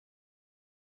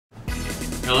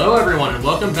Hello everyone, and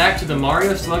welcome back to the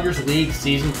Mario Sluggers League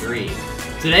Season 3.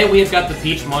 Today we have got the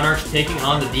Peach Monarchs taking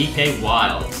on the DK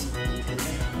Wilds.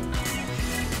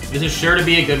 This is sure to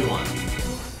be a good one.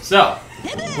 So,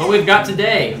 what we've got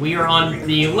today, we are on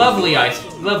the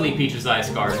lovely Peach's Ice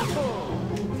Garden.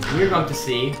 We're going to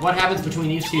see what happens between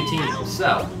these two teams.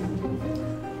 So,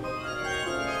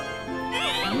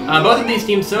 both of these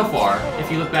teams so far,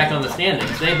 if you look back on the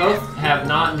standings, they both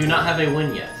do not have a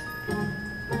win yet.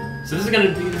 So this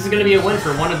is gonna be a win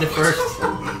for one of the first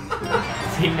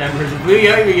team members. Blue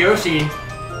Yoshi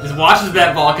just watches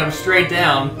that ball come straight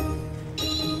down.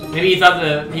 Maybe he thought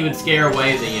that he would scare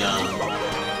away the.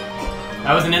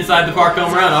 That was an inside the park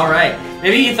home run. All right.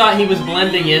 Maybe he thought he was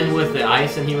blending in with the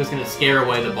ice and he was gonna scare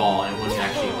away the ball and it wouldn't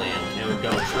actually land. It would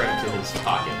go straight into his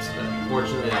pockets. But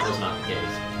fortunately, that was not the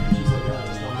case.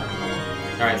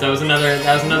 All right. So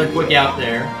that was another quick out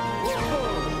there.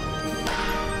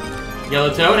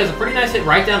 Yellow Toad has a pretty nice hit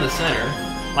right down the center.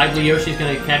 Likely Yoshi's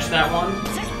going to catch that one.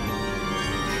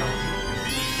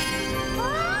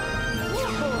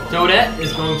 Toadette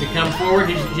is going to come forward.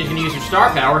 She's going to use her star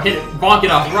power, bonk it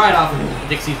off right off of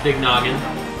Dixie's big noggin.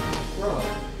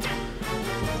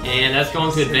 And that's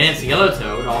going to advance Yellow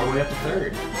Toad all the way up to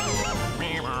third.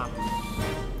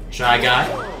 Shy Guy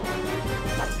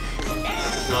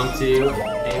is going to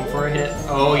aim for a hit.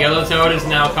 Oh, Yellow Toad is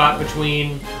now caught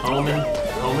between home and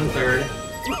third.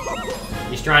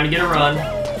 He's trying to get a run.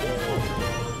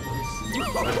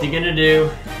 What's he gonna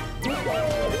do?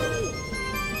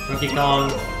 Donkey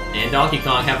Kong and Donkey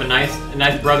Kong have a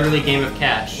nice brotherly game of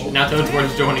catch. Now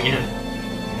Toadsworth is joining in.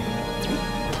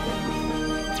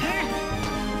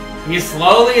 He's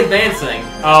slowly advancing.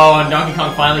 Oh, and Donkey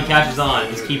Kong finally catches on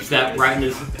and just keeps that right in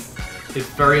his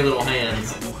furry little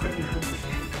hands.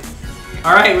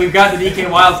 Alright, we've got the DK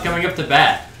Wilds coming up to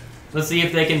bat. Let's see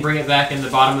if they can bring it back in the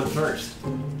bottom of the first.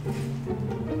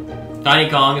 Tiny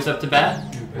Kong is up to bat.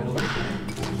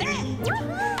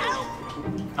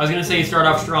 I was gonna say you start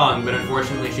off strong, but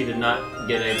unfortunately she did not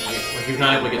get she was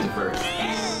not able to get to first.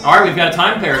 Alright, we've got a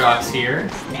time paradox here.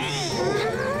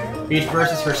 Peach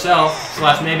versus herself,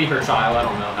 / maybe her child, I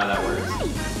don't know how that works.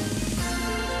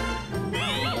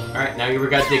 Alright, now we've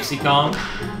got Dixie Kong.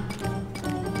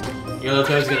 Yellow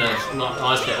Toad's gonna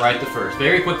launch that right to first.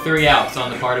 Very quick 3 outs on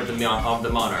the part of the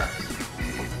Monarchs.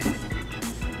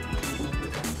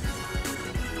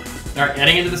 Alright,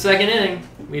 heading into the second inning,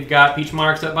 we've got Peach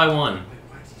Monarchs up by 1.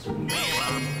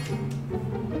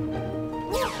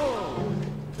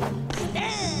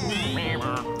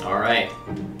 Alright.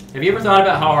 Have you ever thought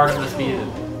about how hard it must be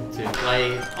to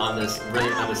play on this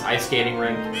ice skating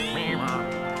rink?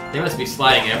 They must be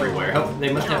sliding everywhere.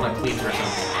 They must have like cleats or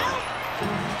something.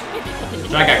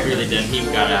 That guy clearly did. He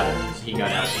got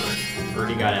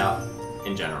out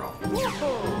in general.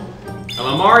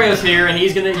 Well, Mario's here, and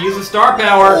he's gonna use his star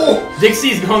power. Oh.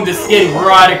 Dixie's going to skid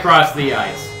right across the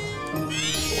ice.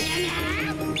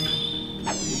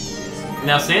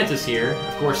 Now Santa's here.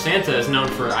 Of course, Santa is known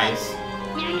for ice.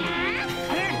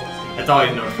 That's all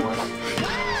he's known for.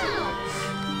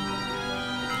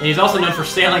 And he's also known for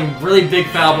sailing really big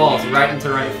foul balls right into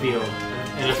right field.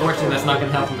 And unfortunately, that's not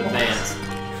gonna help him advance.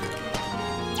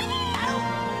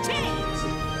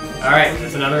 Alright,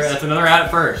 that's another out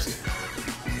at first.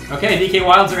 Okay, DK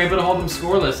Wilds are able to hold them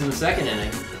scoreless in the second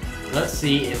inning. Let's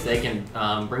see if they can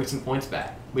bring some points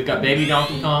back. We've got Baby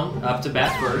Donkey Kong up to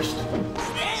bat first.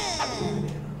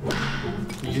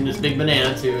 Using this big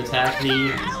banana to attack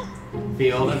the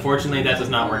field. Unfortunately, that does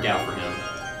not work out for him.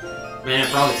 Man,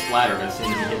 it probably splattered as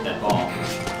soon as he hit that ball.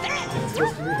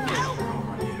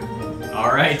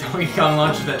 Alright, Donkey Kong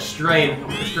launches that straight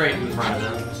in front of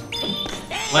him.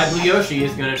 Light Blue Yoshi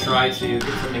is going to try to get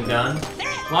something done.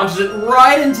 Launches it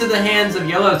right into the hands of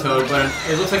Yellow Toad, but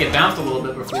it looks like it bounced a little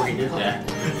bit before he did that.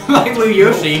 Light Blue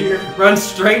Yoshi runs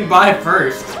straight by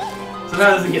first.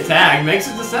 Somehow doesn't get tagged, makes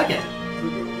it to second.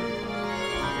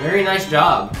 Very nice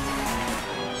job.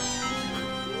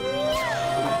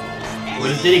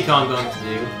 What is Diddy Kong going to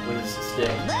do with his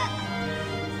stick?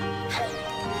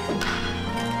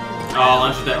 Oh,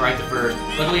 launches that right to first.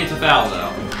 Luckily it's a foul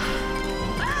though.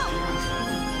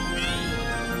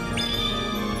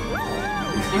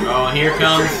 Oh, and here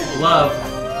comes Love.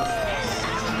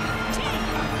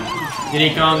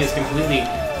 Diddy Kong is completely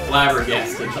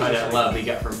flabbergasted by that love he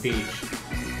got from Peach.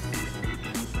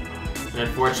 And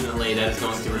unfortunately, that is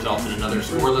going to result in another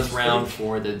scoreless round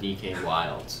for the DK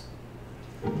Wilds.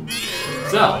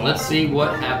 So, let's see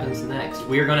what happens next.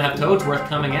 We are going to have Toadsworth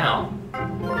coming out.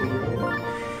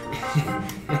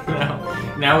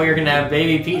 Now we are going to have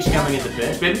Baby Peach coming into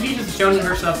pitch. Baby Peach has shown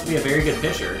herself to be a very good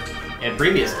pitcher in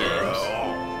previous games.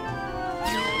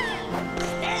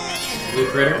 Blue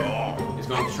Critter is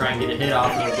going to try and get a hit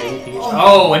off of Baby Peach.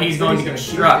 Oh, and he's going to get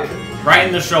struck right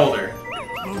in the shoulder.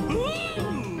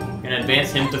 And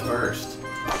advance him to first.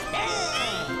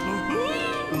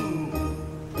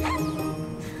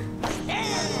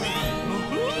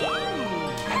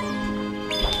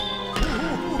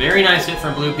 Very nice hit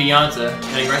from Blue Pianta,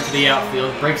 heading right to the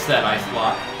outfield, breaks that ice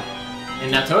block.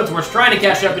 And now Toadsworth's trying to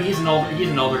catch up, but he's an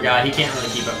older guy. He can't really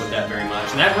keep up with that very much.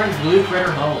 And that runs Blue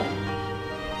Critter home.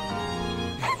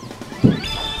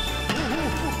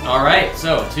 Alright,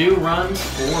 so 2 runs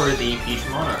for the Peach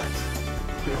Monarchs.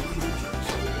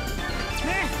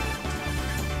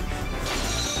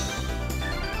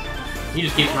 He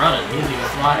just keeps running. He doesn't even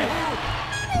slide.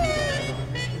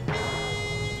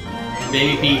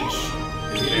 Baby Peach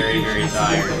is very, very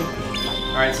tired.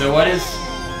 Alright, so what is...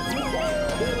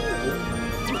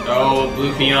 Oh,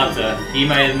 Blue Pianta. He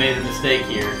might have made a mistake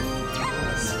here.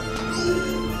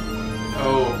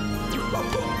 Oh.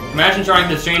 Imagine trying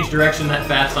to change direction that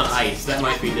fast on ice. That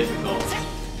might be difficult.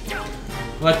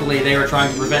 Luckily, they were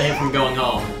trying to prevent him from going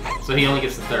home. So he only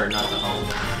gets the third, not the home.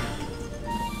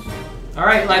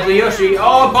 Alright, Lively Yoshi.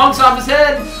 Oh, it bonks off his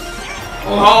head!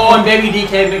 Oh, and Baby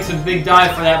DK makes a big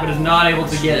dive for that, but is not able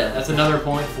to get it. That's another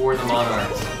point for the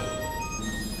Monarchs.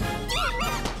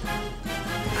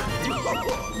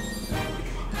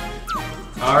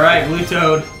 Alright, Blue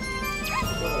Toad.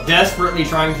 Desperately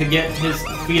trying to get his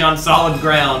feet on solid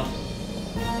ground.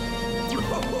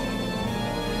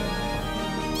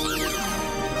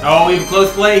 Oh, we have a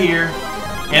close play here.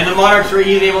 And the Monarchs are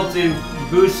easily able to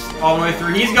boost all the way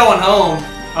through. He's going home.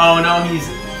 Oh no,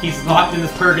 he's locked in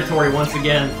this purgatory once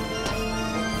again.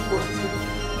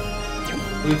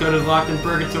 Blue Toad is locked in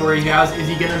purgatory. Is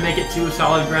he gonna make it to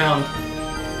solid ground?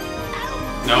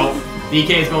 Nope.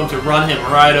 DK is going to run him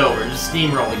right over. Just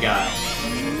steamroll the guy.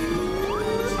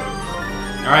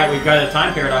 Alright, we've got a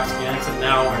time paradox again, except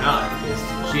now we're not, because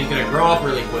she's gonna grow up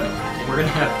really quick. And we're gonna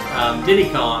have Diddy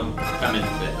Kong come in to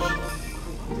pitch.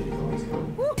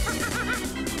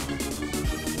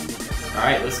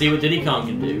 Alright, let's see what Diddy Kong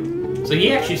can do. So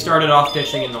he actually started off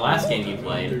pitching in the last game he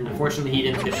played. Unfortunately, he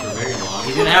didn't pitch for very long.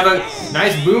 He's gonna have a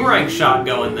nice boomerang shot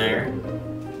going there.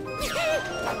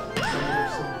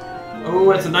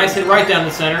 Oh, that's a nice hit right down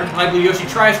the center. Lively Yoshi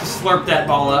tries to slurp that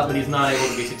ball up, but he's not able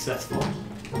to be successful.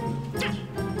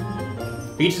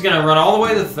 Peach is gonna run all the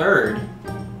way to third.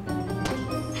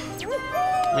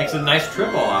 Makes a nice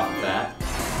triple off of that.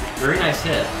 Very nice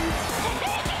hit.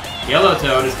 Yellow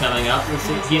Toad is coming up. Let's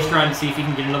see. He's trying to see if he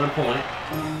can get another point.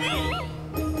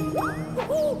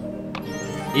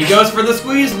 He goes for the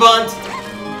squeeze bunt!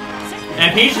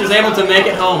 And Peach is able to make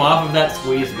it home off of that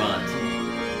squeeze bunt.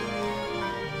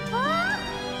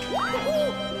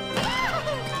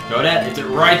 Toadette hits it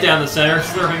right down the center,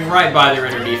 slurping right by their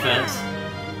inner defense.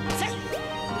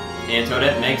 And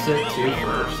Toadette makes it to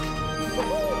first.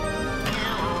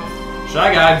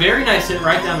 Shy Guy, very nice hit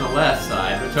right down the left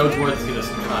side, but Toadsworth is going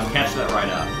to catch that right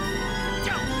up.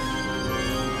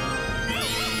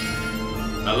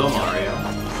 Hello, Mario.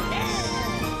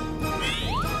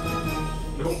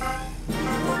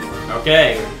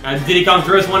 Okay, Diddy Kong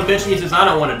throws one pitch and he says, I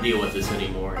don't want to deal with this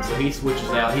anymore. And so he switches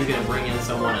out. He's going to bring in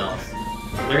someone else.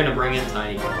 They're going to bring in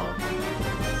Tiny Kong.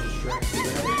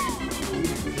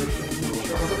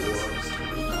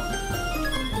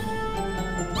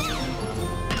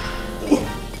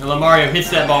 And Mario hits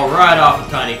that ball right off of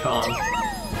Tiny Kong.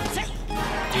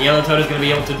 And Yellow Toad is going to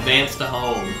be able to advance to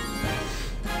home.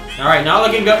 Alright, not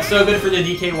looking so good for the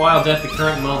DK Wilds at the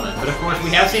current moment. But of course,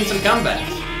 we have seen some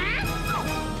comebacks.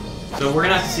 So we're going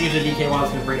to have to see if the DK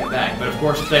Wilds can bring it back. But of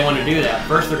course, if they want to do that,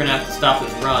 first they're going to have to stop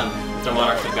this run the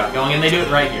Monarchs have got going. And they do it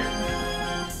right here.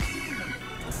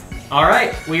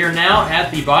 Alright, we are now at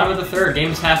the bottom of the third.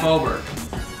 Game's half over.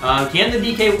 The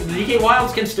DK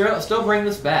Wilds can still bring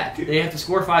this back. They have to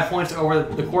score 5 points over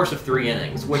the course of 3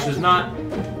 innings, which is not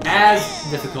as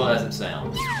difficult as it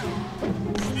sounds.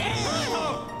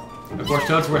 Of course,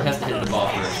 Toadsworth has to hit the ball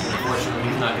first, but unfortunately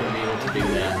he's not going to be able to do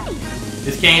that.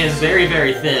 This cane is very,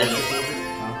 very thin.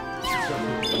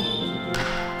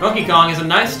 Funky Kong is a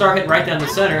nice star hit right down the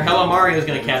center. Hello Mario is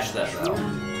going to catch that, though.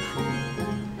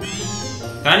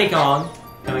 Tiny Kong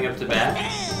coming up to bat.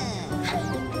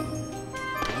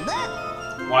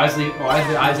 Wisely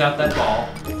eyes out that ball.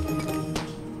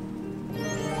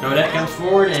 Toadette comes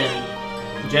forward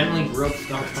and gently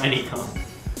gropes on Tiny Kong.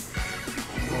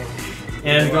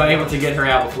 And is able to get her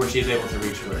out before she's able to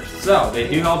reach first. So, they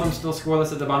do hold them still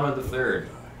scoreless at the bottom of the third.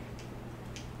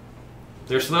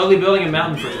 They're slowly building a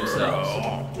mountain for themselves.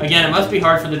 Again, it must be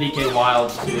hard for the DK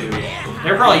Wilds to...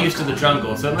 They're probably used to the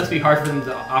jungle, so it must be hard for them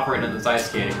to operate on this ice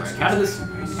skating rink. How did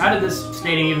this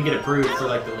skating even get approved for,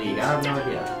 like, the league? I have no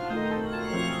idea.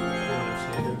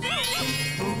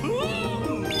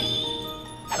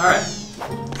 Alright.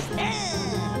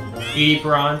 Edie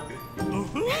Piran.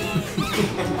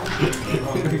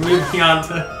 Blue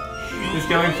Pianta is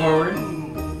going forward.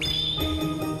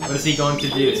 What is he going to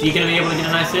do? Is he going to be able to get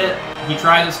a nice hit? He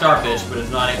tries a star pitch, but is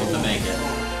not able to make it.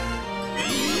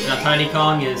 Now Tiny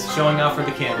Kong is showing off for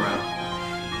the camera.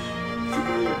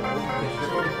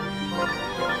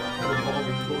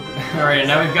 Alright,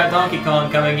 now we've got Donkey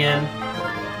Kong coming in.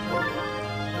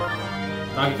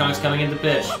 Donkey Kong's coming in to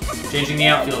pitch, changing the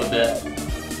outfield a bit.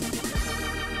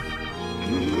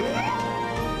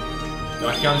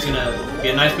 Donkey Kong's gonna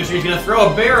get a nice pitcher. He's gonna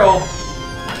throw a barrel.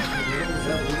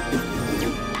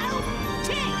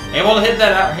 Able to hit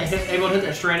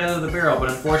that straight out of the barrel, but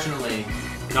unfortunately,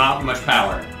 not much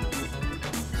power.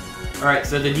 Alright,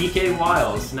 so the DK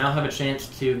Wilds now have a chance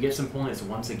to get some points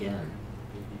once again.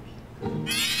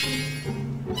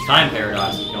 Time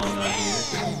paradox is going on here.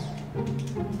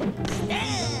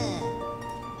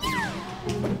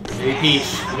 Maybe Peach,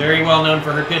 very well known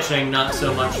for her pitching, not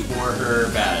so much for her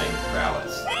batting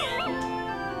prowess.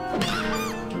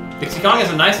 Dixie Kong has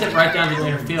a nice hit right down to the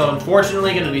inner field.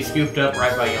 Unfortunately, going to be scooped up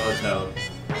right by Yellow Toad.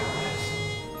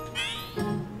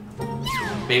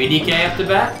 Baby DK up to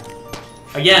bat.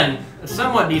 Again, a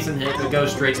somewhat decent hit, but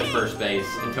goes straight to first base,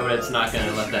 and Toadette's not going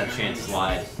to let that chance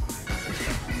slide.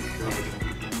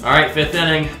 Alright, 5th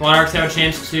inning. Monarchs have a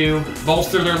chance to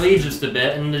bolster their lead just a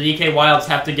bit, and the DK Wilds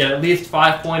have to get at least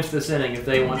 5 points this inning if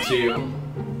they want to,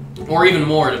 or even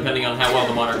more, depending on how well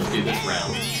the Monarchs do this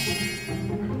round.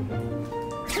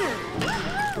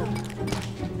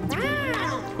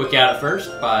 Quick out at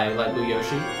first by Light Blue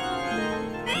Yoshi.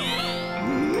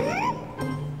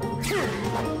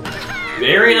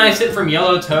 Very nice hit from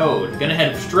Yellow Toad. Gonna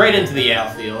head straight into the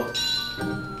outfield.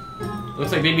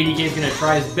 Looks like Baby DK is gonna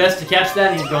try his best to catch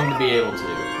that, and he's going to be able to.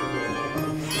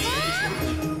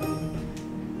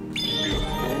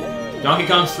 Donkey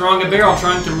Kong's throwing a barrel,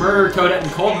 trying to murder Toadette in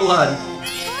cold blood.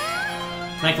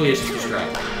 Thankfully, it's just a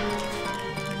strike.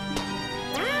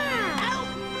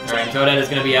 Alright, Toadette is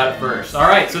going to be out at first.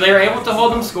 Alright, so they were able to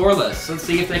hold them scoreless. Let's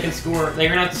see if they can score. They're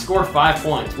going to have to score 5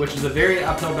 points, which is a very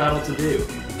uphill battle to do.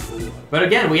 But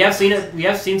again, we have seen it. We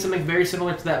have seen something very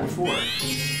similar to that before.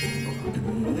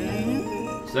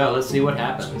 So let's see what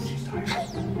happens.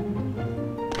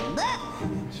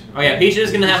 Oh yeah, Peach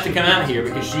is going to have to come out here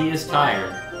because she is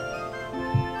tired.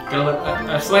 Got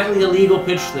a slightly illegal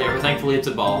pitch there, but thankfully it's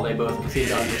a ball. They both seem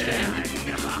to understand.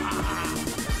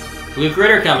 Blue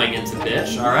Critter coming into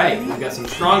pitch. Alright, we've got some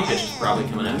strong pitches probably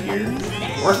coming out here.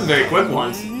 Or some very quick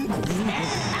ones.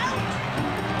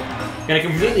 Gonna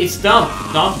completely stump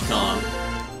Donkey Kong.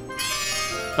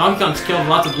 Donkey Kong's killed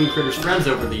lots of Blue Critter's friends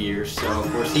over the years, so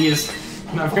of course he is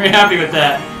not very happy with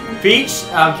that. Peach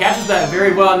catches that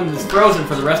very well and is frozen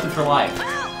for the rest of her life.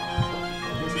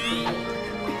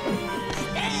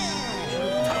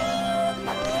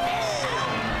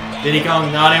 Diddy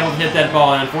Kong not able to hit that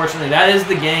ball, and unfortunately that is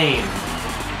the game.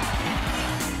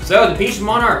 So the Peach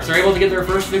Monarchs are able to get their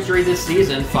first victory this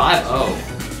season, 5-0.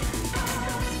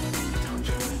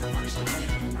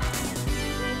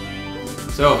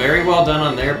 So very well done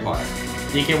on their part.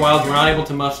 DK Wilds were not able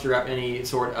to muster up any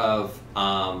sort of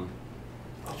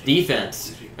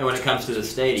defense when it comes to the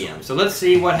stadium. So let's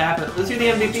see what happens. Let's see who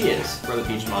the MVP is for the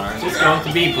Peach Monarchs. It's going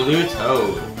to be Blue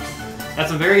Toad. Got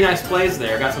some very nice plays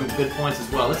there. Got some good points as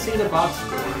well. Let's see the box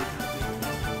score.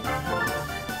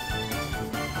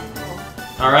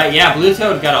 Alright, yeah, Blue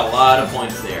Toad got a lot of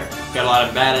points there. Got a lot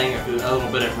of batting, a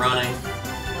little bit of running.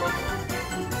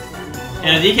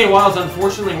 And the DK Wilds,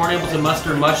 unfortunately, weren't able to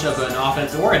muster much of an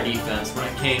offense or a defense when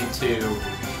it came to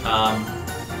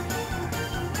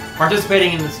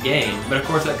participating in this game. But of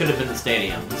course, that could have been the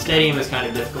stadium. The stadium is kind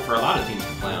of difficult for a lot of teams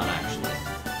to play on, actually.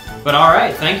 But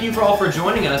alright, thank you all for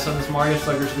joining us on this Mario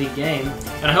Sluggers League game.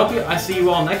 And I hope I see you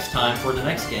all next time for the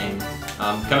next game,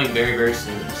 coming very, very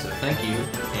soon. So thank you,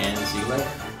 and see you later.